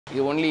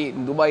இது only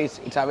in Dubai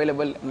it's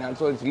available and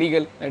also it's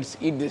legal. Let's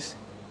eat this.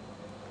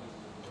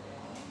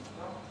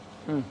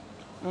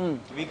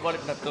 We call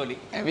it natholi.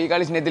 We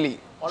call it nethili.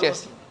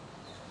 Cheers.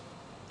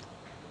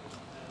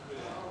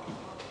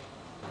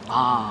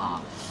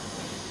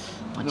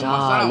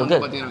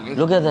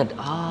 Look at that.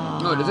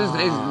 No, this is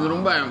nice. This is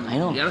ரொம்ப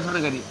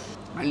இலசான கறி.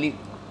 மல்லி.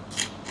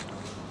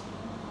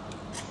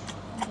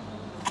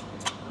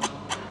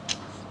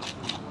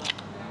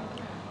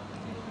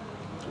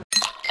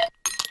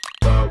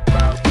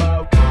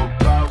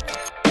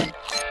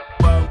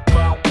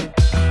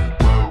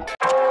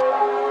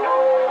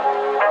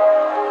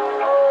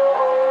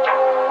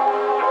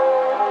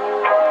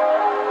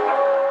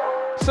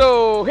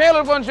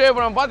 Irfan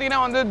இப்போ நம்ம பாத்தீங்கன்னா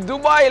வந்து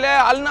துபாயில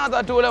Al Nahda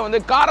 2ல வந்து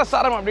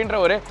காரசாரம் அப்படின்ற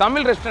ஒரு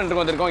தமிழ் ரெஸ்டாரன்ட்க்கு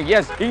வந்திருக்கோம்.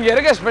 எஸ், இங்க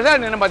இருக்க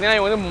ஸ்பெஷல் என்ன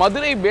பாத்தீங்கன்னா வந்து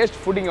மதுரை பேஸ்ட்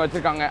ஃபுட் இங்க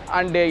வச்சிருக்காங்க.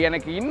 அண்ட்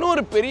எனக்கு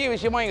இன்னொரு பெரிய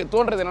விஷயமா இங்க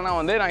தோன்றது என்னன்னா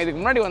வந்து நான் இதுக்கு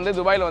முன்னாடி வந்து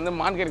துபாயில வந்து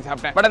மான் கறி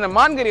சாப்பிட்டேன். பட் அந்த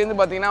மான் கறி வந்து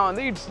பாத்தீங்கன்னா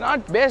வந்து இட்ஸ்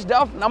நாட் பேஸ்ட்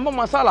ஆஃப் நம்ம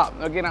மசாலா.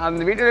 ஓகே, நான்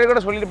அந்த வீடியோல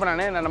கூட சொல்லிருப்பேன்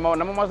நானு,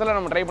 நம்ம மசாலா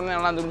நம்ம ட்ரை பண்ணி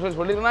நல்லா இருந்துன்னு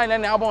சொல்லிருந்தா இல்ல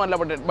ஞாபகம் வரல.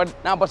 பட்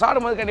நான் அப்ப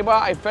சாப்பிடும்போது கண்டிப்பா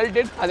ஐ ஃபெல்ட்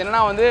இட். அது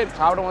என்னன்னா வந்து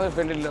சாப்பிடும்போது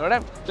ஃபெல்ட்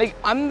இல்ல, லைக்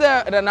அந்த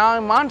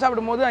நான் மான்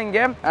சாப்பிடும்போது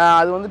அங்க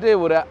அது வந்துட்டு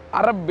ஒரு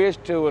அரப் பேஸ்ட்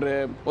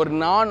ஒரு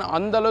நான்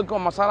அந்த அளவுக்கு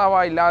மசாலாவா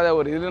இல்லாத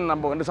ஒரு இது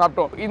நம்ம வந்து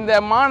சாப்பிட்டோம். இந்த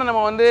மானை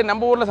நம்ம வந்து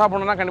நம்ம ஊர்ல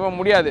சாப்பிடணும்னா கண்டிப்பா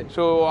முடியாது.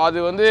 ஸோ அது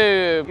வந்து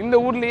இந்த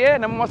ஊர்லயே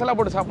நம்ம மசாலா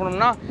போட்டு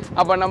சாப்பிடணும்னா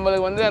அப்ப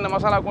நம்மளுக்கு வந்து அந்த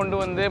மசாலா கொண்டு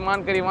வந்து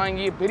மான் கறி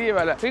வாங்கி பெரிய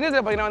வேலை. இதில்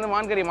பார்த்தீங்கன்னா வந்து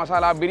மான் கறி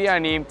மசாலா,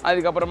 பிரியாணி,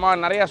 அதுக்கப்புறமா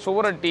நிறைய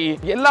சுவரொட்டி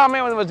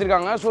எல்லாமே வந்து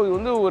வச்சிருக்காங்க. ஸோ இது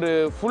வந்து ஒரு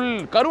ஃபுல்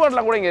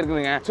கருவாடுலாம் கூட இங்க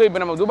இருக்குதுங்க. ஸோ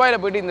இப்போ நம்ம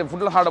துபாயில போயிட்டு இந்த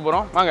ஃபுட்லாம் சாப்பிட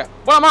போறோம். வாங்க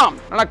போலாமா?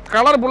 நல்லா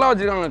கலர்ஃபுல்லா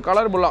வச்சிருக்காங்க,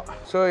 கலர்ஃபுல்லா.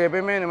 ஸோ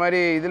எப்பயுமே இந்த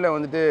மாதிரி இதுல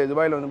வந்துட்டு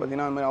துபாயில வந்து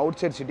பார்த்தீங்கன்னா இந்த மாதிரி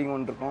அவுட் சைட் சிட்டிங்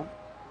ஒன்று இருக்கும்.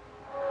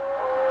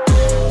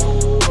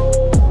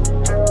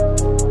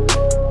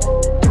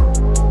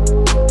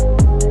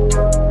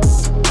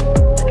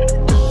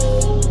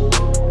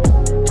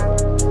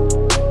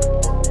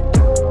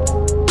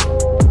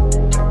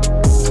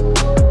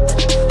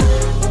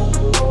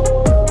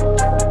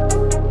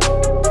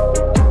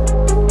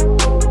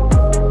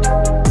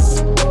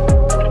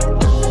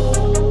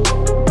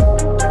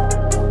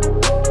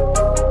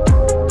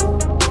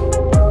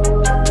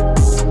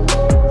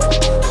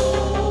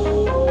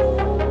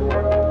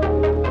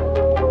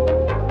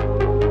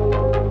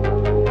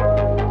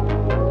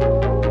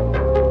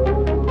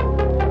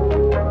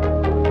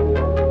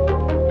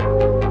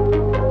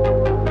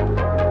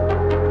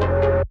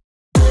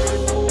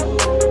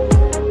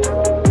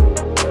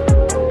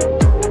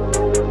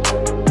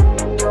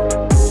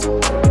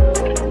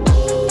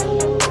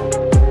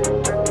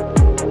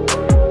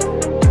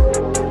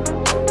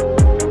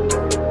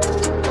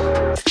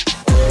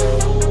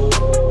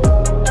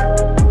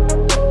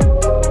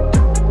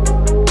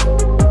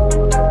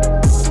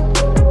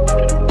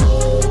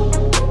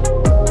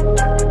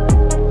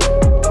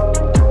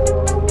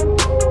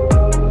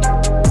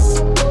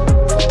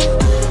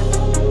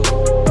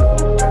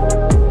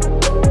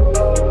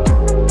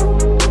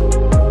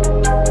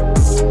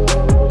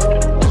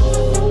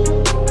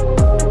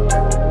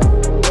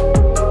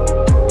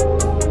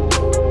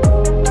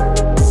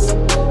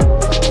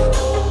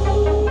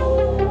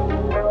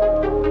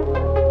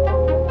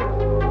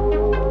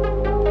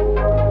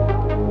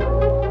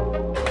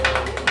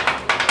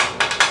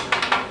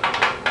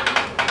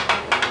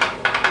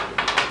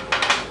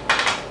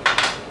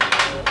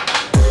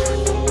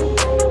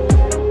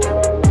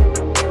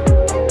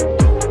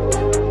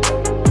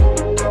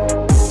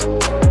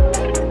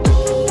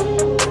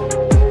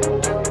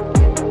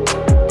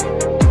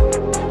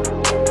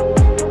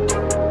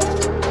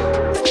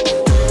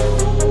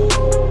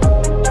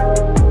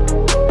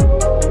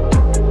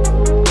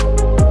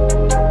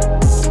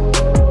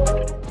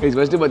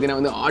 ஃபர்ஸ்ட் பார்த்தீங்கன்னா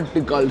வந்து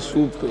ஆட்டுக்கால்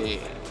சூப்பு.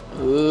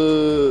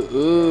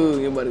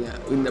 இங்கே பாருங்க,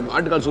 இந்த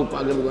ஆட்டுக்கால் சூப்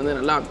பார்க்கறதுக்கு வந்து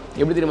நல்லா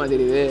எப்படி தெரியுமா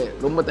தெரியுது?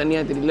 ரொம்ப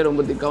தண்ணியாக தெரியல,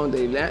 ரொம்ப திக்காகவும்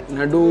தெரியல,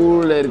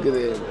 நடுவில்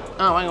இருக்குது.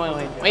 வாங்க வாங்க வாங்க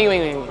வாங்கி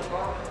வாங்கி வாங்கி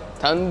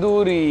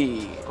தந்தூரி.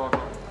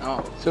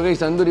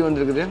 சுகேஷ் தந்தூரி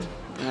வந்துருக்குது.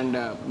 அண்ட்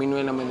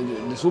மீன்வேல் நம்ம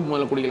இந்த சூப்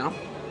முதல்ல குடிக்கலாம்.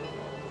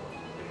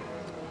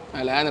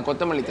 அதில் அந்த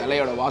கொத்தமல்லி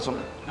தலையோட வாசம்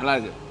நல்லா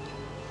இருக்கு.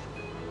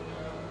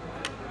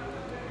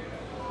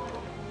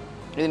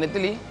 இது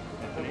நெத்திலி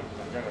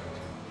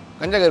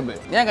கஞ்சா கருப்பு.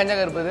 ஏன் கஞ்சா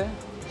கருப்பு? அது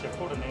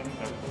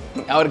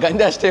அவர்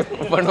கஞ்சா ஸ்டே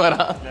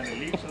பண்ணுவாரா?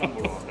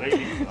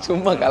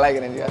 சும்மா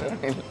கலாய்க்கிறேன்.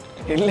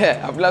 இல்லை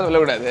அப்படிலாம்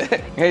சொல்லக்கூடாது.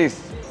 கைஸ்,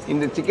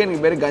 இந்த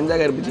சிக்கனுக்கு பேர் கஞ்சா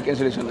கருப்பு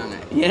சிக்கன் சொல்லி சொன்னாங்க.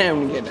 ஏன்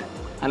அப்படின்னு கேட்டேன்.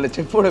 அந்த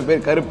செஃப்போட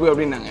பேர் கருப்பு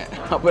அப்படின்னாங்க.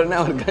 அப்புறம்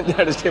என்ன அவர்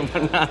கஞ்சா ஸ்டே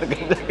பண்ணார்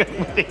கஞ்சா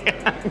கருப்பு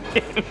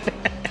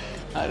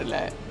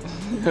அதில்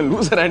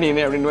லூசரா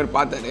நீனே அப்படின்னு மாதிரி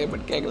பார்த்தாரு.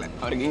 பட் கேட்கல,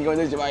 அவருக்கு இங்கே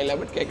வந்து வாயில.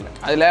 பட் கேட்கல.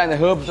 அதில் அந்த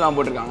ஹெர்ப்ஸ்லாம்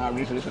போட்டிருக்காங்க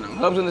அப்படின்னு சொல்லி சொன்னாங்க.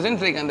 ஹெர்ப்ஸ் இந்த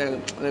சென்ஸ் லைக் அந்த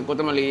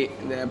கொத்தமல்லி,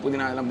 இந்த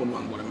புதினா அதெல்லாம்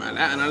போடுவாங்க போகிற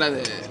மேலே. அதனால்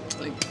அது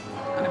லைக்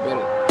அந்த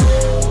பேர்.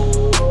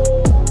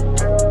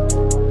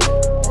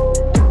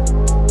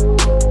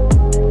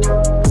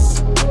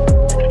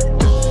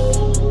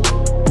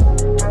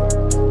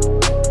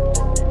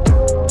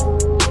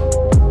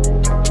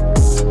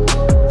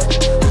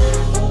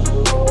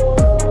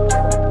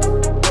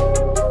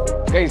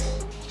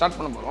 ஸ்டார்ட்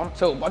பண்ண போகிறோம்.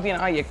 ஸோ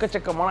பார்த்தீங்கன்னா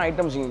எக்கச்சக்கமான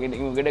ஐட்டம்ஸ் இவங்க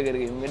கிட்ட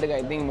இருக்குது. இவங்க கிட்ட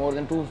I think more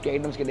then 250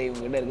 items கிட்ட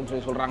இவங்க கிட்ட இருக்குன்னு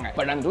சொல்லி சொல்கிறாங்க.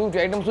 பட் அந்த 250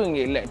 ஐட்டம்ஸும்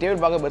இங்கே இல்லை.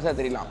 டேபிள் பார்க்க பெருசாக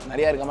தெரியலாம்,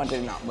 நிறையா இருக்க மாதிரி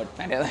தெரியலாம், பட்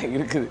நிறையா தான்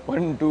இருக்குது.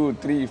 1 2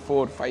 3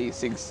 4 5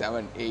 6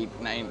 7 8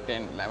 9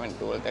 10 11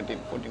 12 13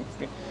 14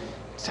 15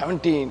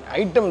 17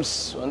 ஐட்டம்ஸ்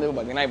வந்து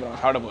பார்த்தீங்கன்னா இப்போ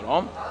நம்ம சாப்பிட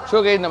போகிறோம். ஸோ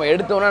கைஸ் நம்ம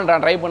எடுத்தோன்னே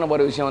நான் ட்ரை பண்ண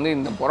போகிற விஷயம் வந்து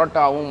இந்த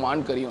பரோட்டாவும்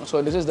மான் கறியும்.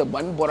 So this is the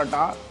bun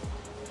parotta.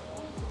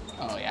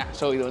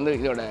 So இது வந்து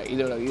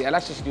இதோட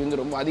எலாஸ்டிசிட்டி வந்து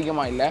ரொம்ப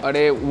அதிகமாக இல்லை,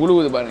 அப்படியே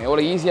உழுவுது பாருங்கள்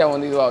எவ்வளோ ஈஸியாக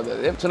வந்து இதுவாகுது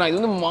அது. ஸோ நான் இது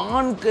வந்து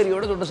மான்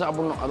கறியோட தொட்டு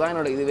சாப்பிடணும், அதான்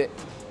என்னோட இதுவே.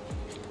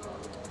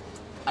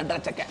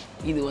 அட்ராச்சக்க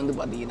இது வந்து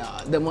பார்த்தீங்கன்னா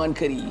த மான்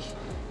கறி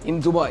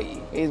இன் துபாய்.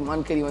 இது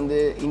மான் கறி வந்து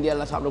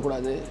இந்தியாவிலாம்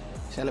சாப்பிடக்கூடாது,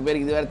 சில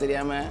பேருக்கு இது வேறு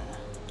தெரியாமல்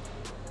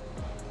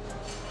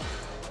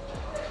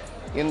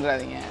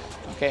இருந்துடாதீங்க.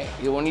 ஓகே,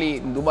 இது only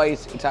in Dubai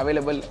it's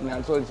available and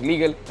also it's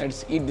legal.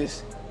 Let's eat this.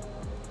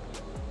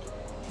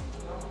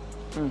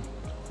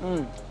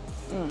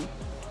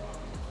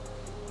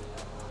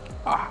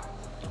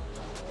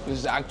 This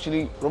is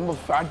actually ரொம்ப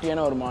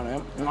ஃபேட்டியான ஒரு மான்.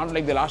 Not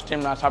like the last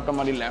time நான் சாப்பிட்ட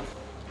மாதிரி இல்லை.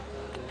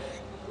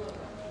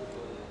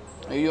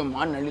 ஐயோ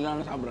மான்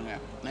நள்ளிலாம் சாப்பிடுங்க.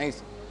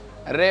 நைஸ்.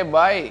 அரே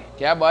பாய்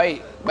क्या भाई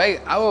भाई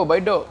आओ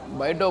बैठो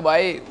बैठो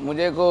भाई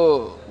मुझे को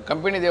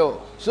कंपनी दो.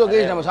 ஸோ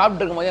கைஸ் நம்ம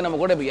சாப்பிட்டு இருக்கும் போதே நம்ம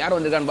கூட இப்போ யார்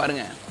வந்திருக்கான்னு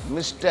பாருங்க.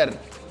 மிஸ்டர்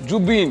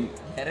ஜுபின்.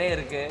 நிறைய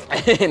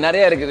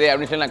இருக்குது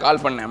அப்படின்னு சொல்லி நான்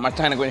கால் பண்ணேன்.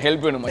 மச்சான் எனக்கு கொஞ்சம்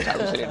ஹெல்ப் வேணும் மச்சான்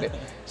அப்படின்னு சொல்லிட்டு.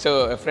 So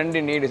friend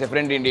in need is a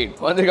friend in NEET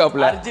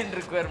வந்திருக்காப்புல. Urgent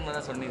requirement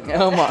தான் சொன்னீங்க.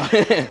 ஆமாம்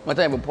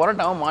மச்சான் இப்போ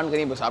பரோட்டாவும் மான்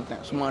கறியும் இப்போ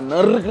சாப்பிட்டேன். சும்மா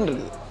நறுக்குன்னு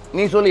இருக்குது.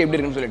 நீ சொல்லி எப்படி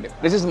இருக்குன்னு சொல்லிட்டு.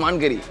 திஸ் இஸ் மான்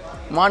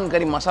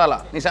கறி மசாலா.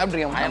 நீ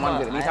சாப்பிட்ருக்கியா மான்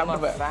கறி? நீ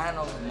சாப்பிட்டு fan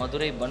of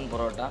Madurai Bun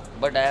Parotta,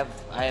 but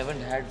I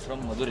haven't had from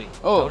Madurai.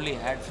 Oh. I only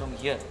had from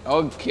here.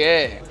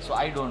 Okay. So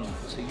I don't know.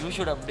 So you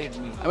should update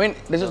me. I mean,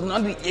 this is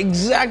not the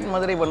exact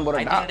Madurai Bun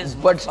Parotta, I think it is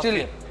but still,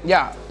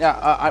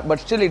 but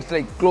still it's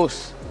like close.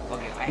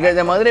 Okay.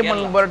 The Madurai Bun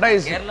Parotta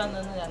is,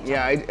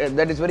 Kerala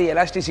that is very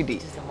elasticity.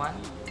 This is the man.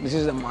 This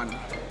is the man.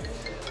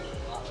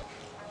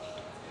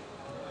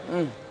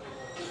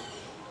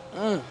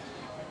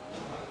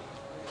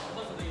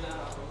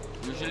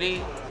 Usually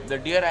the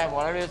deer I have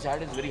always had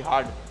is very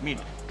hard meat.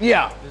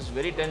 Yeah. This is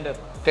very tender.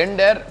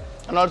 Tender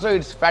and also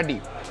it's fatty.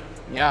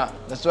 Yeah,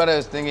 that's what I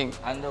was thinking.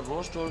 And the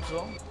roast also,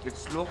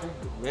 it's slow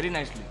cooked very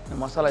nicely. The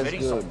masala is very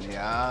good. soft.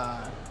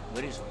 Yeah.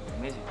 Very soft.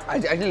 Amazing. I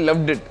actually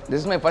loved it. This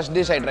is my first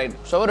dish I tried.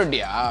 Sourdough.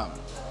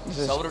 This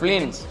is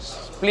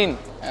spleen.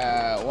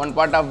 One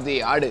part of the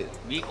aadu.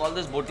 We call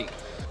this boti.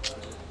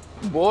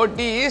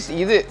 Boti is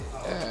idu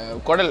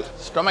kodal,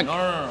 stomach.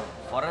 No.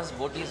 For us,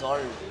 boti is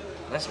all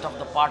rest of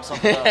the parts of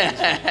the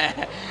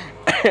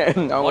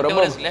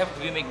whatever is left,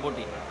 we make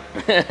boti.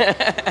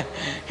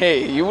 Hey,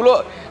 இவ்வளோ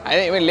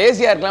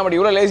லேசியாக இருக்கலாம், but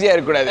இவ்வளோ லேசியாக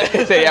இருக்கக்கூடாது.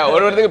 சரியா,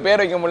 ஒருவருக்கு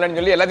பேர் வைக்க முடியலன்னு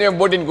சொல்லி எல்லாத்தையுமே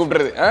போட்டின்னு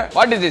கூப்பிடுறது.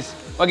 What is this?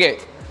 Okay,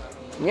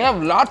 we have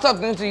lots of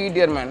things to eat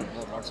here, man. We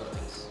have lots of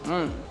things.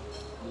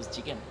 This is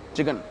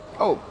chicken.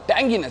 Oh,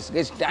 tanginess.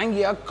 Guys,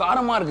 tangiயாக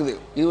காரமாக இருக்குது.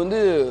 இது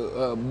வந்து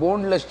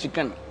போன்லெஸ்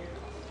சிக்கன்.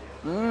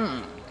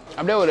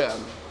 அப்படியே ஒரு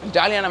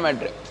ஜாலியான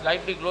matter.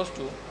 Slightly close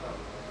to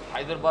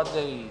Hyderabad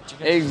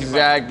chicken.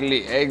 Exactly.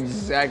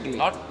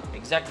 Not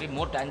exactly,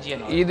 more tangy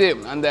and all. இது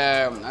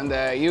அந்த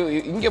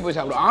இங்கே போய்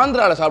சாப்பிடுவோம்,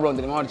 ஆந்திராவில் சாப்பிடுவோம்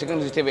தெரியுமா, ஒரு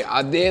சிக்கன் 65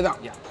 அதே தான்.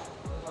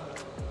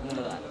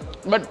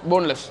 But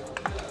boneless.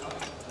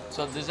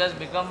 So this has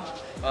become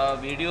a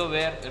video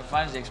where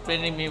Irfan is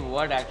explaining me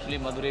what actually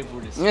Madurai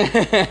food is.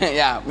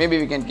 Yeah, maybe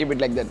we can keep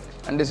it like that.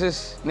 And this is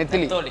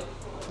Nethuli.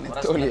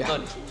 Natholi.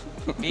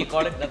 We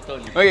call it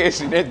Natholi. Okay,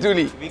 it's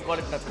Nethuli. We call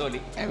it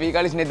Natholi. And we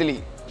call it Nethuli.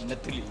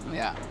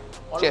 Yeah.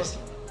 Cheers.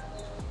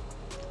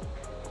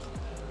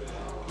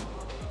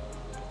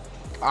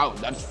 Wow,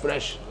 that's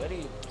fresh.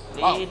 Very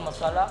plain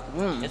masala.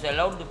 It's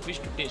allowed the fish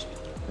to taste.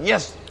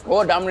 Yes.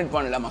 Dominate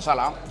பண்ணல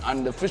masala and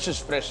the fish is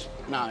fresh.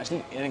 நான்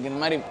எனக்கு இந்த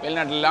மாதிரி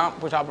வெளிநாட்டுலலாம்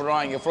போய்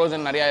சாப்பிட்றோம், இங்கே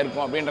frozen நிறையா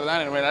இருக்கும்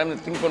அப்படின்றதான்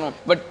எல்லாரும் திங்க் பண்ணுவோம்.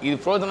 பட் இது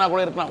ஃப்ரோசனாக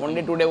கூட இருக்கலாம், 1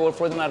 day 2 day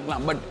ஃப்ரோசனாக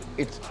இருக்கலாம். பட்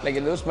இட்ஸ் லைக்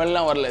எதுவும்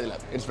ஸ்மெல்லாம் வரல இதில்.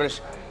 It's fresh.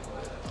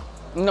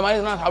 இந்த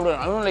மாதிரி தான்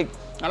சாப்பிடுவேன். அதுவும் லைக்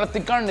நல்லா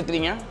திக்கான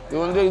நிறுத்துறீங்க. இது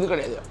வந்து இது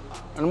கிடையாது,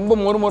 ரொம்ப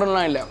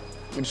மொறுமொறுலாம் இல்லை.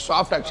 It's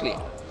soft actually.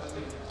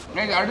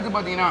 அடுத்து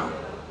பார்த்தீங்கன்னா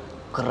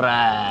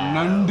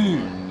நண்டு.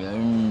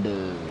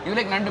 You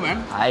like nandu, man?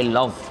 I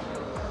love.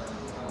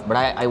 But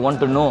I want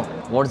to know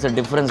what's the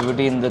difference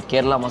between the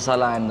Kerala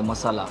masala and the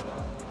masala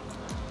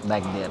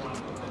back there.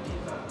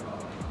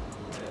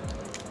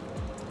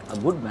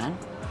 Good, man.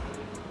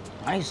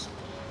 Nice.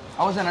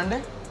 How was the nandu?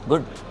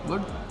 Good.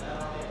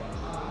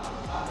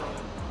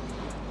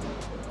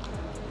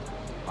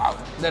 Wow.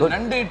 The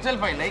nandu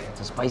itself I like.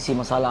 It's a spicy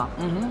masala.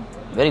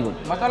 Very good.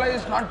 Masala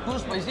is not too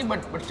spicy, but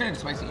still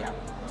it's spicy, yeah.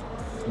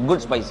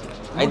 Good spicy.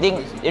 I think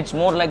it's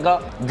more like a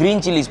green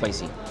chili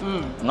spicy,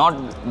 not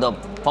the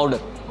powder.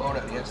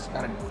 Yes,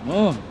 correct.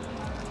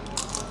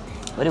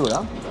 Very good,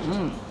 huh?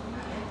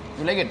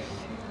 You like it?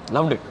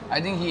 Loved it. I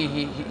think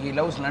he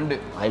loves nandu.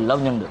 I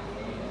love nandu.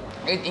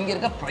 இங்க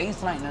இருக்க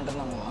பிரைஸ்லாம் என்னன்றது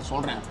நான்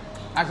சொல்றேன்.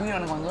 Actually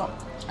எனக்கு வந்து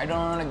I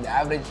don't know like the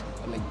average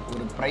like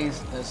ஒரு price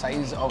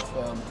size of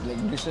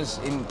like dishes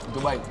in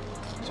Dubai.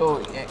 So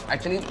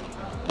actually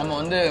நம்ம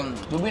வந்து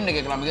துபின்ல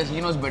கேட்கலாம் because he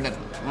knows better.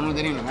 உங்களுக்கு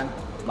தெரியுமா man?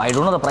 I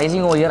don't know the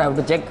pricing over here. I have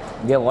to check.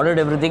 We have ordered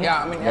everything.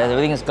 Yeah, I mean,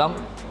 everything has come.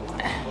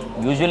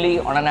 Usually,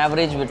 on an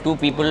average, with 2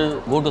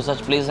 people go to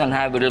such places and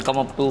have, it will come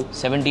up to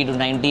 70 to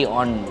 90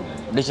 on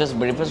dishes.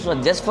 But if it's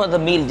just for the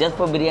meal, just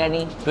for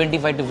biryani,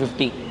 25 to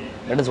 50.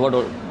 That is what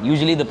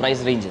usually the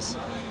price ranges.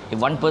 If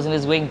one person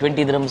is going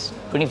 20 dirhams,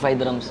 25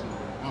 dirhams.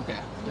 Okay.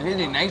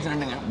 Really nice.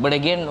 But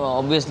again,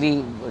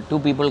 obviously, 2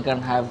 people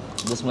can have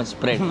this much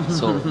spread.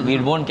 So, we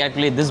won't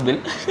calculate this bill.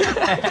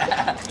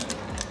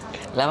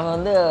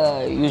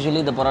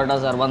 Usually, the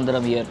parathas are 1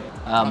 dirham here.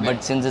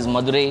 But since it's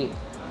Madurai,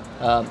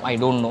 I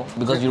don't know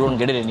because you don't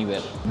get it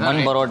anywhere. Bun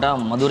Parotta,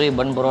 Madurai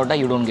Bun Parotta,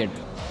 you don't get.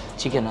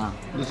 Chicken,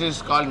 This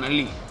is called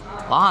Nalli.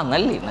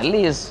 Nalli.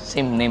 Nalli is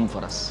same name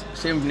for us.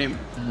 Same name.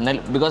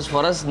 Because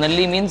for us,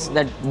 Nalli means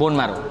that bone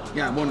marrow.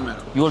 Yeah, bone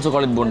marrow. You also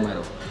call it bone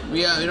marrow.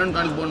 We don't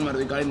call it bone marrow,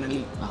 we call it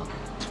Nalli.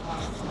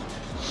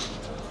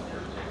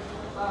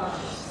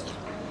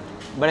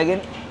 But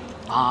again,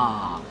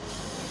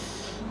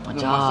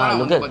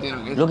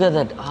 look at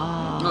that.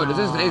 No, this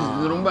is nice.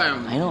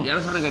 I know.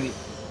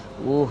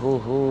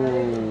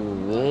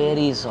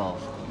 Very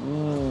soft.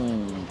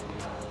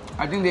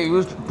 I think they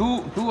used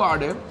two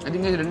ஆடு. I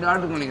think there's 2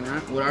 ஆடு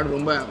நினைக்கிறேன். ஒரு ஆடு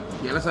ரொம்ப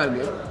எலசா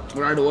இருக்கு.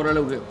 ஒரு ஆடு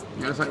ஓரளவுக்கு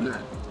எலசா இல்ல.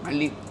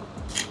 மல்லி.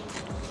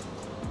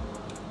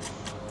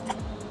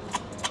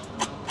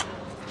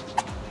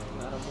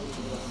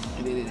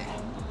 இது.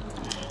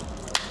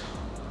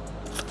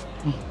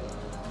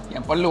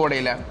 என் பல்லு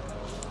உடையல.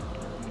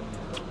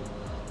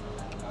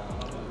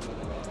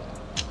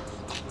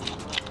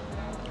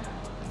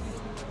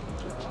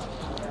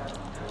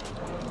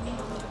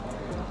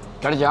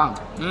 கிடைச்சா?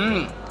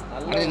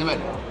 அது இந்த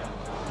மாதிரி.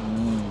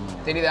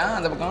 தெரியுதா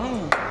அந்த பக்கம்?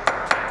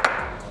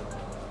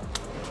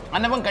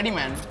 அந்த பக்கம் கடி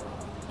மேன்.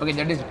 ஓகே,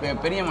 தட் இஸ்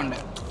பெரிய மண்டை.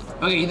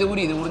 ஓகே, இது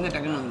உரிஞ்ச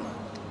டக்குன்னு வந்துடும்.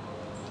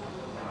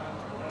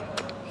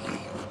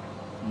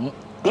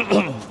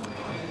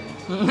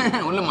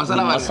 உள்ள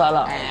masala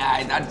masala.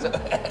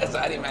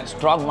 Sorry man.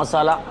 Strong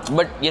masala.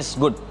 But yes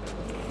good.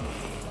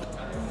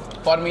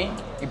 For me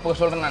இப்போ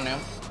சொல்கிறேன்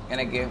நான்,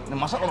 எனக்கு இந்த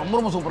மசாலா ரொம்ப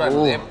ரொம்ப சூப்பராக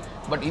இருக்குது.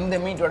 பட் இந்த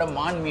மீட்டோட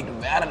மான் மீட்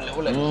வேற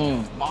லெவலில்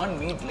மான்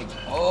meet like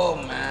oh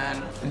man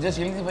it just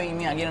ஹெல்திஃபைங்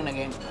me again and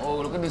again. O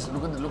look at this,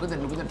 look at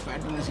that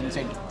ஃபேட்னஸ்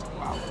inside.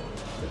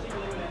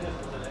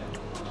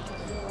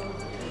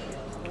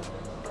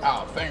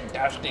 Wow,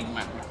 fantastic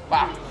man.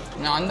 பா,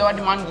 நான் அந்த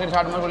வாட்டி மான் சரி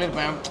சாப்பிட்டு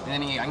சொல்லியிருப்பேன், இதை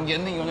நீங்கள்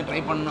அங்கேருந்து இங்கே வந்து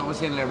ட்ரை பண்ணணும்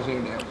அவசியம் இல்லை அப்படி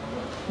சொல்லிட்டு.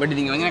 பட்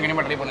நீங்கள் வந்து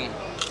கண்டிப்பாக ட்ரை பண்ணுங்கள்.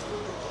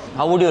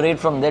 How would you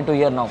rate from there to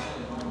here now?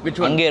 Which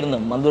one? அங்கே இருந்து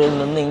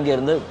மதுரையிலேருந்து இங்கே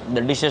இருந்து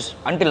the dishes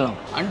until now.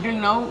 Until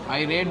now,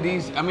 I rate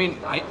these. I mean,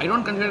 I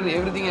don't consider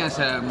everything as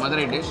a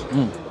Madurai dish.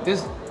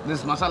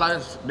 This masala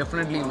is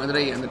definitely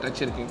Madurai and the touch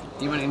irukku.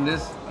 Even in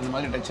this, the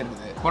Madurai touch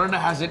irukku. Parotta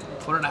has it.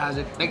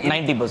 Like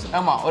 90%.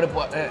 Ama,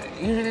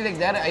 usually like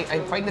there, I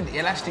find that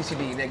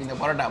elasticity like in the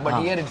parotta, but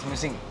here it's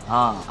missing.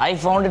 I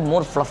found it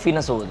more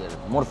fluffiness over there,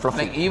 more fluffy.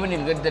 Like even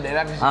you get that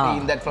elasticity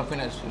in that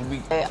fluffiness.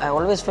 I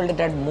always felt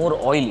it had more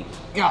oily.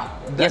 Yeah,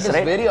 that yes, is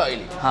right? very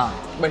oily.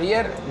 But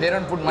here they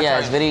don't put much. Yeah,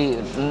 oil. it's very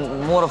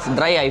more of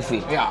dry. I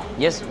feel. Yeah.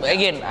 Yes.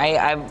 Again,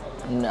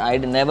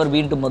 I'd never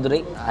been to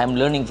Madurai. I'm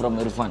learning from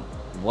Irfan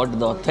what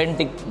the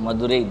authentic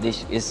Madurai dish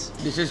is.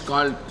 This is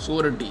called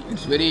sorati.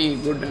 It's very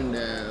good and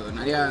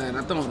nariya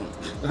ratham varum.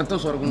 Ratham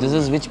sorakum. This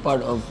is which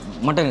part of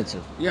mutton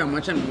itself? Yeah,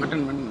 mutton.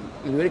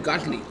 It's very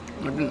costly.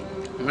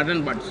 Mutton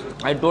parts.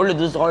 I told you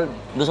this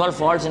all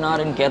falls in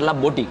Kerala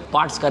boti.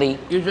 Parts curry.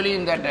 Usually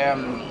in that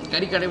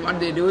curry kadai what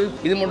they do is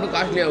idu mottum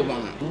costly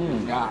ஆகுவாங்க.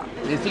 Yeah.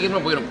 இது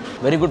சீக்கிரமா போயிடும்.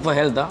 Very good for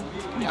health,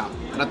 Yeah.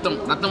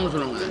 ரத்தம்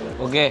சொல்லுவாங்க.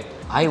 Okay.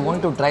 I want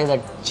to try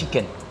that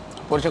chicken.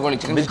 பொரிச்ச கோழி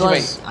chicken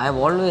because I have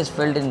always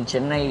felt in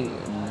Chennai,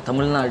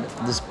 Tamil Nadu,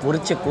 this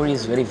பொரிச்ச கோழி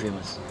is very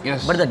famous. Yes.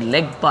 But that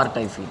leg part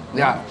I feel.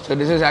 Yeah. So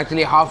this is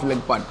actually half leg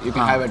part. You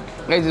can have it.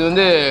 Guys, இது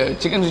வந்து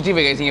chicken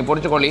 65 guys. இங்க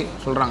பொரிச்ச கோழி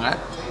சொல்றாங்க.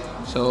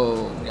 So,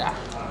 yeah.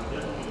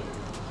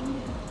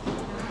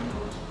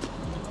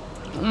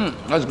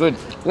 That's good.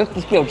 Very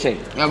crispy outside.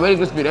 Yeah, very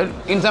crispy, right?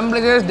 In some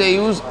places they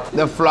use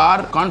the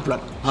corn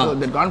flour. So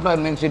the corn flour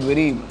makes it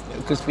very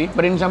crispy.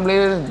 But in some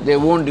places they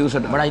won't use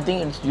it. But I think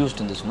it's used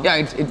in this, no?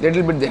 Yeah, it's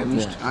little bit they have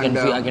used. Yeah. And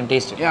I can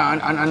taste it.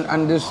 Yeah,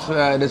 and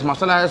this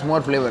masala has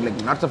more flavor, like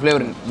lots of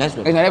flavor in it. That's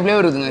good. நிறைய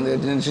flavor இருக்குங்க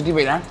இந்த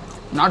 65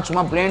 not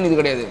சும்மா plane இது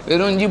கிடையாது.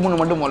 வெறும் இஞ்சி பூண்டு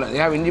மட்டும் போல.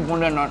 They have இஞ்சி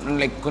பூண்டு and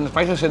like கொஞ்சம்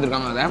ஸ்பைசஸ்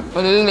சேர்த்துருக்காங்க அதை.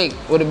 அது இது லைக்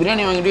ஒரு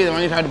பிரியாணி வாங்கிட்டு இதை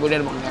வாங்கி சாப்பிட்டு போயிட்டே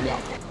இருப்பாங்க.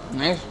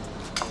 Nice.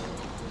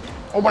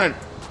 Open it.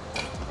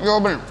 You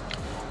open it.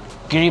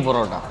 Kiri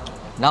parotta.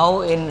 Now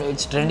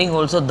it's trending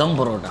also dum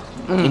parotta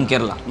in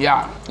Kerala.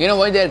 Yeah. You know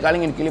why they are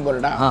calling it kili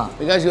parotta?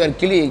 Because you are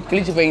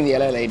kilichifying the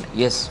yellow light.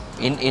 Yes.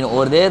 In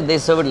over there they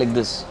serve it like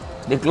this.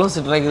 They close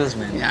it like this,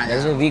 man. Yeah,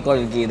 that's why we call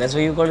it kiri. That's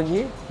why you call it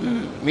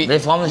kiri? They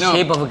form the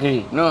shape of a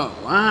kiri. No.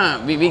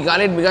 We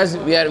call it because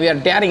we are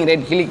tearing,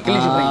 right?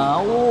 Kilichifying.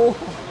 Oh.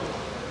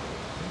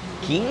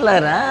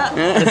 Killer,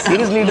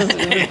 seriously,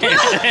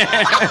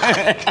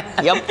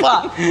 Yappa.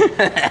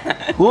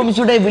 Whom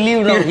should I believe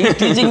now? He's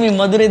teaching me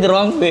Madurai the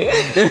wrong way.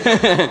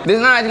 This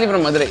is not actually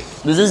from Madurai.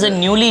 This is a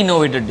newly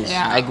innovated dish,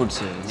 yeah. I could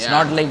say. It's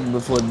not like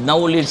before. Now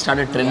only it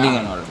started trending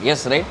and all.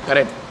 Yes, right?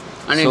 Correct.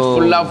 And it's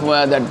full of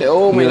that.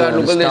 Oh my god,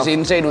 look at this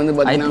inside.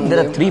 I think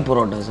there are 3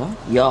 parotas, huh?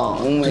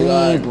 Yeah. Oh my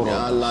god.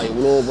 Allah,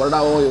 evlo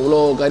parotavo, evlo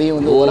curry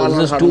this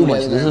is too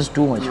much. This is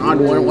too much. Not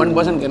one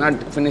person cannot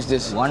finish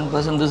this. One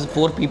person, this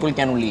 4 people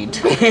can only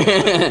eat.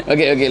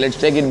 Okay, let's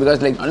take it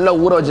because like alla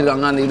ஊற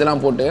வச்சிருக்காங்க அந்த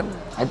இதெல்லாம் போட்டு.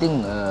 I think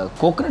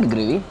coconut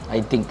gravy,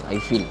 I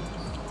feel.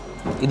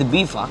 Is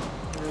beef, huh?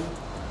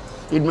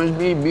 It must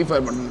be beef or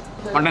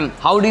mutton.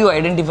 How do you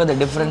identify the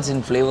difference in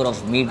flavor of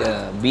meat,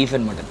 beef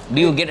and mutton? Do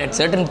you get at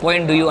certain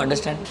point, do you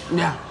understand?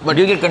 Yeah. But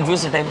do you get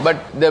confused at times? But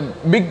the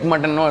big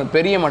mutton, no,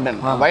 periya mutton,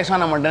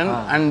 vaisana mutton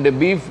and the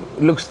beef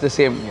looks the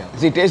same. Yeah.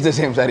 See, tastes the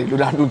same, sorry,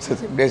 not looks the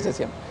same, tastes the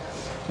same.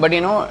 But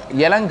you know,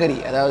 yalang curry,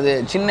 அதாவது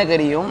சின்ன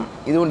கறியும்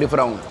இதுவும்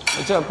different ஆகும்.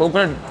 It's a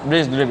coconut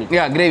based gravy.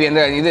 Yeah, gravy, and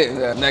இது.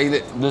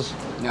 This.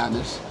 Yeah,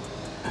 this.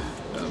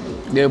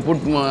 They put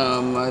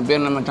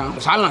பேர் நம்ம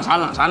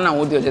சால்னா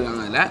ஊற்றி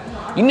வச்சுருக்காங்க அதில்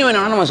இன்னும்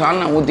வேணாலும் நம்ம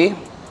சால்னா ஊற்றி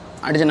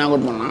அடித்து நாக்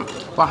அவுட் பண்ணலாம்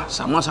பா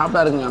செம்ம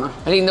சாப்பிட்டா இருக்குங்க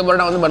ஆனால் இந்த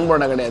பரோட்டா வந்து பன்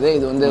பரோட்டா கிடையாது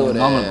இது வந்து ஒரு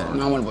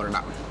நார்மல்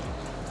பரோட்டா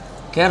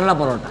Kerala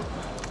parotta.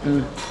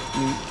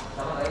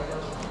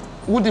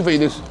 ஊற்றி fry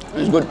this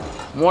it's good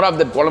more of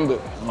that குழம்பு.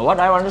 What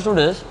I understood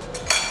is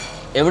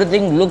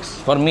everything looks,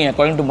 for me,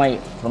 according to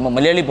from a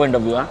Malayali point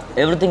of view,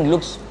 everything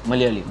looks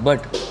Malayali,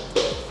 but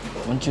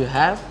once you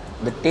have,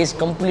 the taste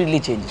completely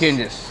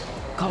changes.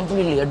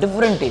 Completely a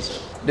different taste.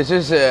 This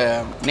is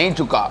nei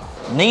chukka.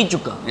 Nei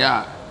chukka. Yeah.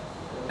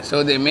 So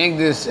they make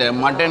this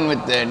mutton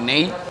with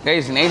nei.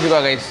 Guys, nei chukka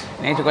guys.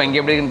 Nei chukka inge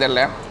eppadi irukku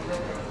therilla.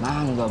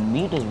 Man, the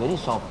meat is very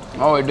soft.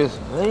 Oh, it is.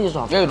 Very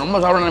soft. Yeah, romba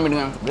soft na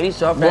meetinga. Very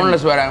soft.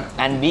 Boneless vera.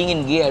 And being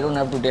in ghee, I don't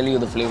have to tell you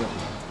the flavor.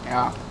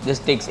 Yeah.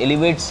 This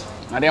elevates.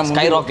 நிறைய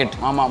skyrocket.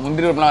 ஆமா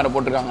முந்திரி பருப்புலாம் வேற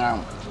போட்டுருக்காங்க.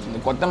 இந்த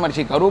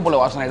கொத்தமல்லி கருவேப்பிலை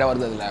வாசனை இடம்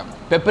வருது அதில்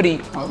பெப்பரி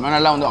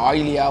நல்லா வந்து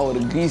ஆயிலியாக ஒரு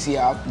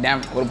க்ரீஸியாக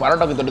டேம் ஒரு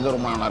பரோட்டாக்கு தொட்டுக்க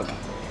ரொம்ப நல்லாயிருக்கும்.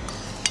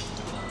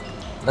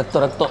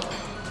 ரத்தம்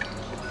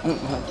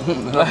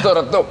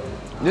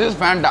This is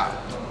Fanta.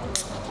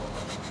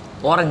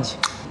 Orange.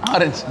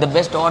 The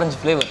best orange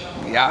flavor.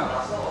 Yeah.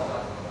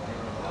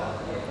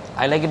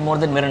 I like it more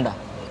than Mirinda.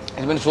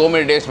 It's been so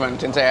many days, man,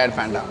 since I had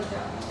Fanta.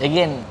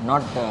 Again,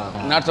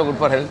 not so good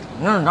for health.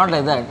 No, not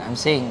like that. I'm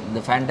saying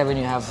the Fanta when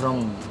you have from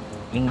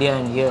India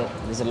and here,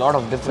 there's a lot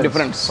of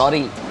difference.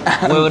 Sorry,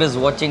 whoever is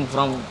watching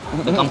from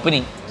the company,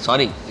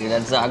 sorry,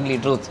 that's the ugly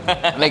truth.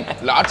 Like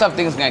lots of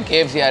things,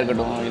 KFC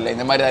இருக்கட்டும் இல்ல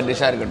இந்த மாதிரி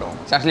டிஷ்ஷா இருக்கட்டும்.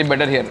 It's actually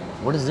better here.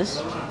 What is this?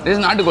 This is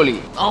நாட்டுக்கோழி.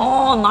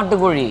 Oh,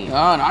 நாட்டுக்கோழி.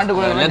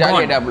 நாட்டுக்கோழி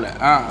jolly டேப்ல.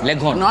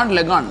 Leghorn. Not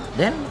leghorn.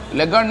 Then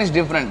leghorn is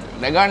different.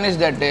 Leghorn is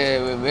that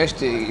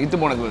waste இத்து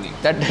போன கோழி.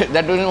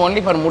 That is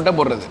only for முட்டை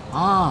போடுறது.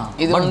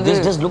 But this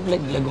just look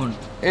like leghorn.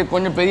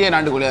 கொஞ்சம் பெரிய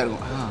நாட்டுக்கோழியா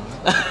இருக்கும்.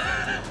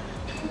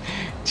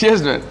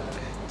 Cheers, man.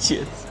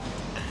 Cheers.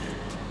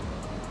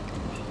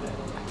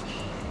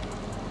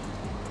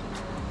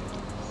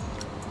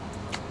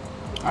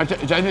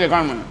 It's actually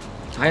leghorn, man.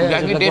 It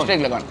actually tastes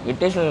like leghorn. It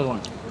tastes like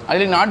leghorn.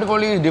 Actually,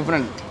 natukoli is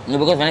different. No,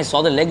 because when I saw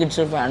the leg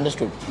itself, I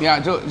understood. Yeah,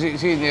 so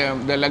see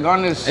the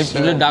leghorn is it's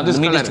really dark. This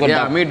the meat color. is quite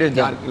dark. Yeah, meat is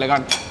dark.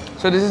 Leghorn.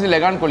 So this is the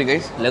leghorn koli,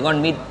 guys. Leghorn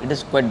meat, it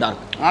is quite dark.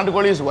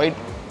 Natukoli is white.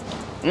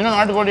 You know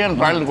natukoli and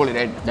broiler koli,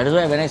 right? That is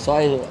why when I saw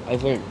it, I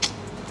felt.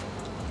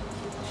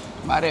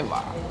 Bare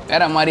va.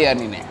 Vera mari yaar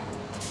neene.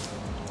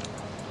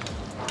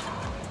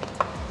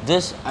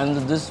 This and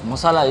this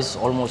masala is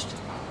almost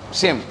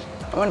same.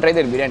 I want to try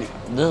that biryani.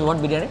 This is what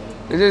biryani?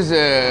 This is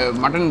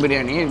mutton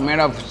biryani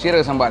made of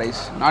Siraga Samba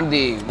rice, not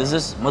the... This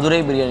is Madurai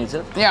biryani,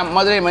 sir? Yeah,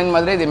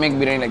 Madurai they make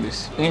biryani like this.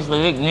 Any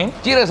specific name?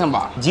 Siraga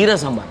Samba. Jeera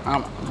Samba.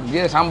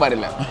 Jeera Sambar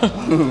illa.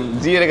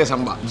 Jeeraga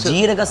Samba.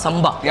 Jeeraga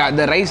Samba. Yeah,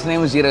 the rice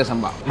name is Jeeraga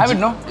Samba. Have it,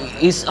 no?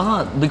 Is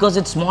because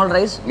it's small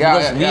rice. Yeah,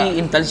 because we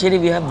in Talsheri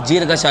we have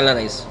Jeeraga Shala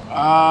rice.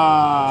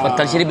 For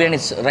Talsheri biryani,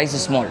 rice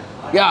is small.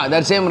 Yeah,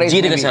 that same rice.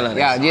 Jeeraga Shala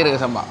rice. Yeah, Jeeraga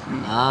Samba.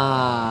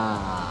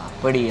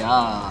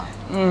 Padiya.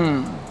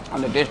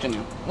 And the taste in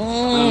you.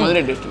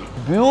 Madurai taste in you.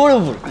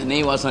 Beautiful. The nei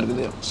vaasana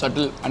irukudhu.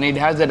 Subtle. And it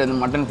has that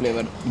mutton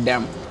flavor.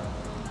 Damn.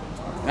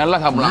 Nalla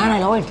saappalam. Man, I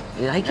love it.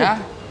 I like it.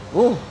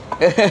 Oh.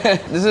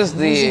 This is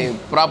the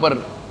proper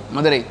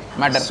Madurai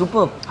matter.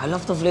 Superb. I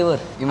love the flavor.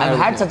 I've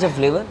had such a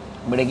flavor,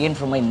 but again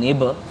from my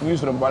neighbor.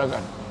 He's from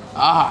Palakkad.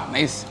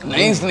 Nice.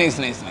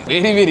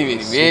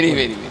 Very.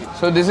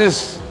 So this is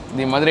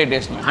the Madurai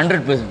taste, man.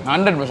 100%.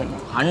 100%.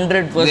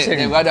 100%.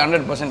 They've got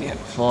 100% here.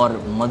 For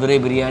Madurai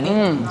biryani,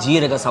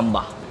 Jeeraga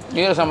Samba.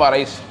 Jeeraga Samba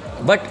rice.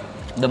 But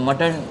the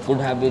mutton could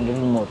have been a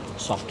little more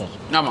softer.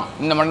 ஆமா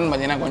இந்த mutton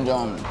பார்த்தீங்கன்னா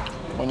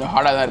கொஞ்சம்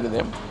ஹார்டாக தான்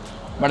இருக்குது.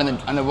 But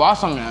அந்த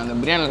வாசம் அந்த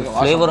பிரியாணியில் இருக்க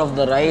வாசம். Flavor of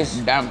the rice.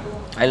 Damn.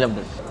 I loved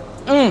it.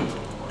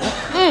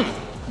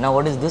 Now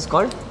what is this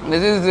called?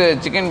 This is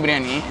chicken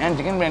biryani. And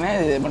chicken biryani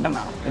is mutton.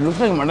 It looks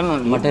like mutton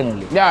only. Mutton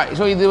only. Yeah,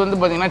 so இது வந்து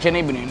பார்த்தீங்கன்னா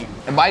சென்னை பிரியாணி.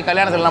 பாய்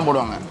கல்யாணத்துலலாம்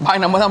போடுவாங்க.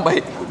 பாய் நம்ம தான்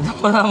பாய்.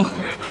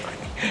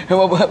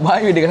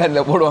 பாய் வீட்டு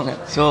கல்யாணத்தில் போடுவாங்க.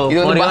 So இது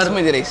வந்து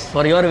basmati rice.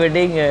 For your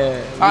wedding,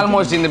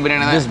 almost இந்த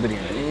பிரியாணி தான். This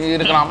biryani.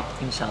 இருக்கலாம்.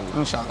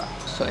 Inshallah.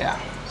 So yeah.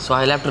 So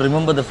I'll have to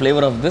remember the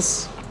flavor of this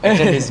at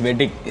his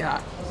wedding. Yeah.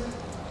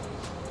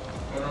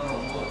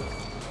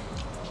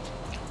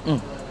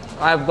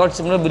 I've got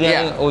similar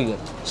biryani over here.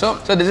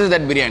 So this is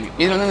that biryani.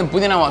 இது வந்து இந்த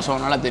புதினா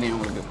வாசம் நல்லா தெரியும்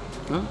உங்களுக்கு.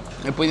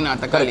 புதினா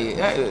தக்காளி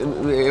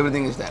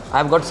everything is there.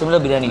 I've got similar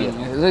biryani here.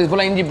 இது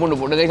ஃபுல்லா இஞ்சி பூண்டு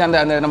போட்டு கைஸ்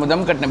அந்த நம்ம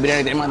தம் கட்டின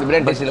பிரியாணி தெரியுமா அந்த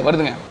பிரியாணி டேஸ்ட்ல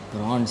வருதுங்க.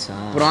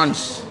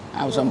 Prawns.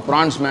 I have some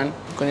prawns man.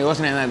 கொஞ்சம்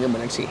யோசனை என்ன இருக்கு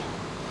but let's see.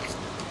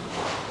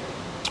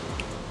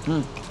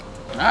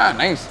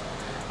 Nice.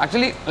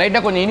 Actually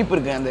லைட்டாக கொஞ்சம் இனிப்பு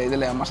இருக்குது அந்த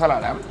இதில்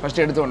மசாலாவில்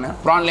ஃபஸ்ட்டு எடுத்த உடனே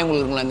ப்ரான்லேயே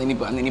உங்களுக்கு இருக்குல்ல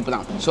அந்த இனிப்பு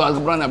தான் ஸோ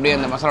அதுக்கப்புறம் அந்த அப்படியே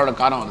அந்த மசாலாவோட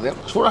காரம் வருது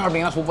சூடாக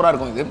சாப்பிட்டீங்கன்னா சூப்பராக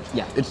இருக்கும் இது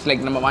இட்ஸ்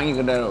லைக் நம்ம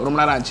வாங்கிக்கிட்ட ரொம்ப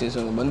நேரம் ஆச்சு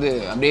ஸோ வந்து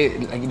அப்படியே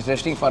like it's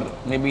resting for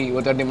maybe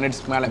ஒரு 30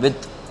 minutes மேலே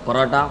வித்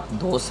பரோட்டா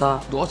தோசை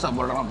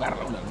பரோட்டா வேறு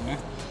லெவலில் இருக்குங்க.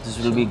 This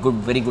will be good,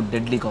 very good,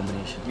 deadly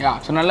combination. Yeah,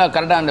 so நல்லா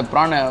கரெக்டாக அந்த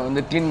ப்ரானை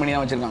வந்து க்ளீன் பண்ணி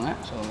தான் வச்சுருக்காங்க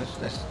so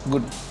that's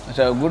good.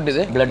 So good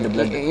இது blood.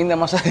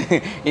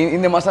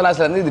 இந்த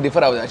மசாலாஸ்ல இருந்து இது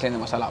டிஃபர் ஆகுது ஆக்சுவலி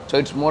இந்த masala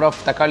so it's more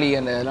of தக்காளி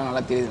அந்த இதெல்லாம்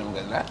நல்லா தெரியுது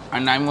நமக்கு இதில்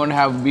and I'm gonna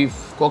have beef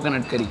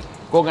coconut கறி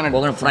coconut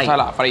fry.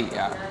 Masala fry.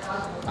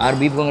 Our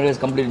beef coconut is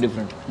completely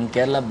different. In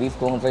Kerala, beef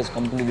coconut fry is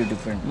completely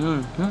different.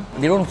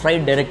 They don't fry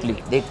it directly.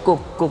 They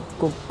cook,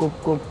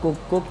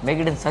 make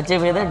it in such a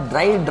way that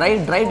dry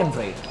and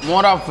fried.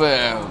 More of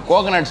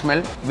coconut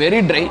smell,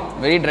 very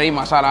dry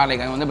masala.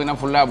 Like I வந்து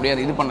ஃபுல்லா அப்படியே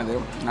இது பண்ணது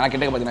நல்லா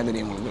கிட்டக்க பார்த்தீங்கன்னா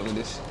தெரியும் உங்களுக்கு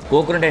this.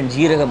 Coconut and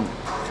jeeragam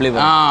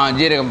flavor.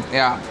 Jeeragam,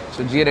 yeah.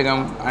 So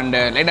jeeragam and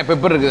light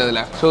pepper இருக்குது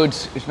அதுல. So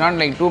it's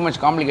not like too much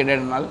complicated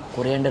and all.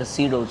 Coriander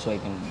seed also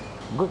I can.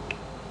 Good.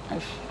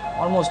 Nice.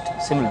 Almost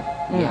similar.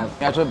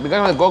 Yeah, so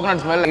because of the coconut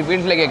smell, it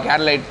feels like a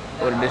Keralite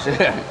or dish.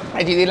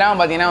 Actually, இதெல்லாம்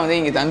பார்த்தீங்கன்னா வந்து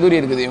இங்கே தந்தூரி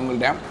இருக்குது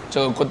இவங்கள்ட்ட so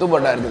கொத்து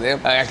பரோட்டா இருக்குது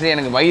actually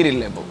எனக்கு வயிறு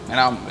இல்லை இப்போ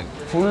ஏன்னா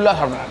ஃபுல்லாக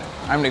சாப்பிட்றேன்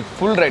I'm like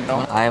full right now.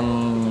 I am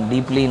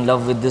deeply in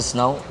love with this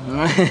now.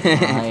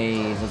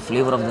 The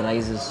flavor of the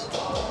rice is...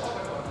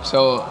 So,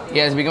 he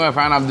has become a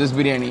fan of this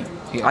biryani.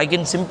 Yeah. I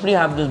can simply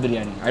have this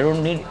biryani. I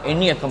don't need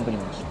any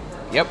accompaniments.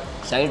 Yep.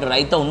 Side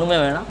raita onnume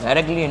vena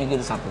directly enikku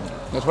idu saapidum.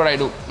 That's what I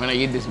do when I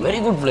eat this. Very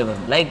good flavor.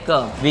 Like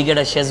we get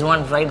a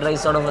Szechuan fried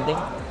rice sort of a thing.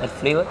 That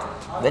flavor,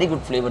 very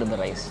good flavor in the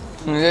rice.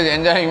 Just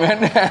enjoying, man.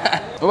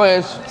 Oh,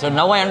 yes. So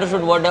now I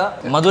understood what a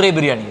Madurai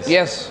biryani is.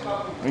 Yes,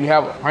 we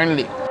have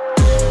finally.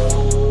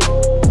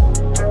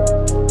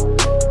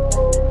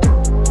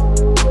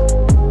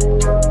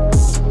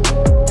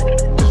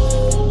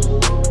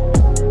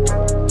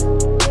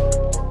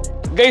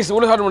 Guys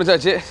இவ்வளோ சாப்பிட்டு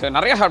முடிச்சாச்சு so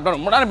நிறைய சாப்பிட்டோம்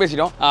ரொம்ப நேரம்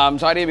பேசிட்டோம்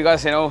sorry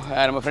because ஏன்னோ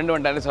நம்ம friend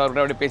வந்துட்டாரு ஸோ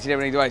அவர்கிட்ட அப்படியே பேசிட்டு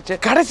அப்படி இதுவாகிடுச்சு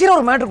கடைசியில்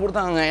ஒரு மேட்ரு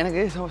கொடுத்தாங்க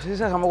எனக்கு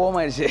சீசாக சமூகமாக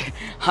ஆயிடுச்சு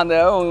அந்த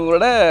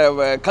உங்களோட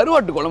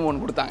கருவாட்டு குழம்பு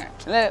ஒன்று கொடுத்தாங்க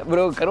இல்லை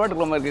ப்ரோ கருவாட்டு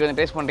குழம்பு இருக்குது கொஞ்சம்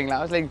டேஸ்ட் பண்ணுறீங்களா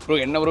லைக் ப்ரோ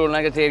என்ன ப்ரோ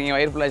நாங்கள் சரிங்க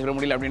வயிறு ஃபுல்லாக சொல்ல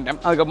முடியல அப்படின்ட்டு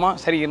அதுக்கப்புறமா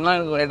சரி என்ன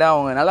லேட்டாக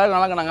அவங்க நல்லா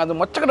நாங்கள் அது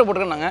மொச்சக்கட்டை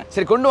போட்டுருந்தாங்க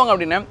சரி கொண்டு வாங்க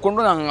அப்படின்னு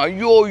கொண்டு வந்தாங்க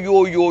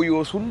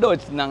ஐயோ சுண்டை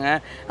வச்சுருந்தாங்க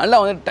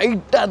நல்லா வந்து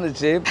டைட்டாக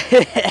இருந்துச்சு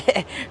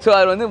ஸோ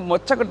அதில் வந்து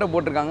மொச்சக்கட்டை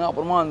போட்டிருக்காங்க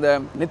அப்புறமா அந்த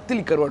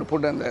நெத்திலி கருவாடு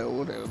போட்டு அந்த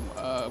ஒரு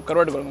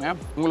கருவாட்டு குழம்புங்க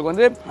உங்களுக்கு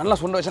வந்து நல்லா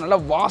சுண்ட வச்சு நல்லா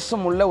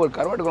வாசம் உள்ள ஒரு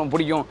கருவாட்டு குழம்பு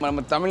பிடிக்கும்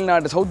நம்ம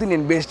தமிழ்நாடு சவுத்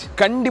இந்தியன் பேஸ்ட்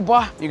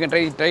கண்டிப்பாக யூ கேன்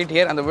ட்ரை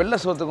ஹியர் அந்த வெள்ளை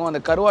சோத்துக்கும்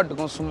அந்த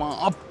கருவாட்டுக்கும் சும்மா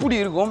அப்படி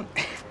இருக்கும்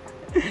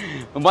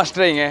மஸ்ட்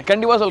ட்ரைங்க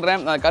கண்டிப்பாக சொல்கிறேன்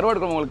அந்த கருவாடு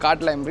குழம்பு உங்களுக்கு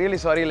காட்டல ஐம் ரியலி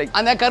சாரி லைக்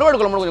அந்த கருவாடு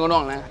குழம்பு கொஞ்சம் கொண்டு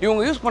வாங்க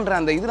இவங்க யூஸ் பண்ணுற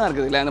அந்த இதெல்லாம்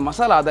இருக்குது இல்லை அந்த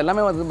மசாலா அது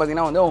எல்லாமே வந்து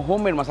பார்த்தீங்கன்னா வந்து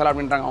ஹோம்மேட் மசாலா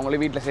அப்படின்றாங்க அவங்களே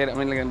வீட்டில்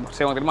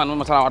செய்வாங்க தெரியுமா அந்த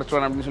மசாலா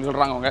அரைச்சுவாங்க அப்படின்னு சொல்லி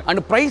சொல்கிறாங்க அவங்க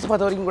அண்ட் ப்ரைஸ்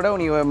பார்த்த வரைக்கும் கூட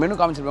நீங்கள் மெனு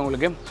காமிச்சிருப்பாங்க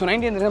உங்களுக்கு ஸோ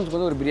 90 dirhams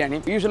வந்து ஒரு பிரியாணி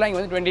யூஸ்வலாக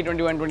இங்கே வந்து 20,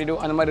 21, 22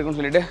 அந்த மாதிரி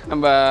இருக்குன்னு சொல்லிட்டு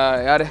நம்ம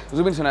யார்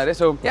ஜுபின் சொன்னார்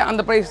ஸோ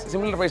அந்த ப்ரைஸ்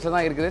சிமிலர் ப்ரைஸில்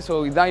தான் இருக்குது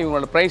ஸோ இதுதான்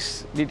இவங்களோட price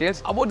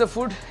details about the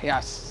food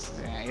யாஸ்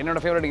என்னோட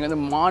ஃபேவரட் இங்கே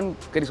வந்து மான்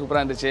கறி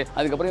சூப்பராக இருந்துச்சு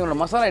அதுக்கப்புறம் இவனோட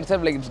masala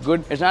it's like it's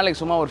good it's not like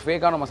சும்மா ஒரு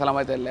ஃபேக்கான மசாலா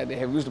மாதிரி தெரியல they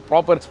have used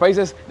proper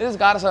spices this is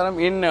காரசாரம்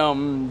in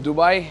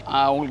Dubai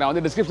உங்களுக்கு நான்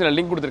வந்து டிஸ்கிரிப்ஷனில்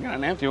லிங்க்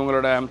கொடுத்துருக்கேன் நான்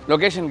இவங்களோட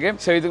லொகேஷனுக்கு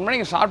ஸோ இதுக்கு முன்னாடி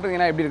நீங்கள்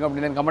சாப்பிட்டீங்கன்னா எப்படி இருக்கும்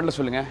அப்படின்னு கமெண்ட்டில்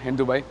சொல்லுங்கள் இன்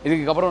துபாய்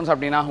இதுக்கப்புறம்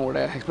சாப்பிட்டீங்கன்னா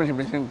உங்களோட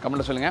எக்ஸ்பீரியன்ஸ்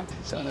கமெண்ட்டில் சொல்லுங்கள்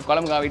ஸோ அந்த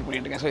குழம்புக்காக வெயிட்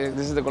பண்ணிட்டு இருக்கேன் ஸோ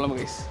திஸ் இஸ் த குழம்பு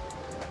guys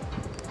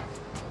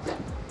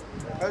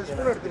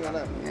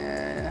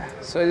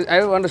so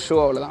I want to show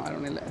அவ்வளோதான் வேறு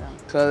ஒன்றும் இல்லை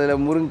ஸோ அதில்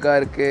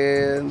முருங்கைக்காய்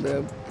இருக்குது இந்த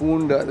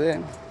பூண்டு அது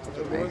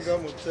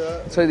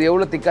ஸோ இது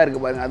எவ்வளோ திக்காக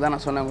இருக்குது பாருங்கள் அதான்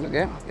நான் சொன்னேன்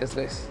உங்களுக்கு எஸ்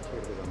கைஸ்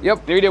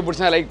இந்த வீடியோ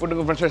பிடிச்சா லைக்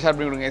போட்டு ஃப்ரெண்ட்ஸோட ஷேர்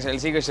பண்ணி கொடுங்க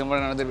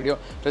சீக்கிரம் நடந்த வீடியோ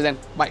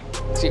தென் பை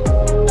சி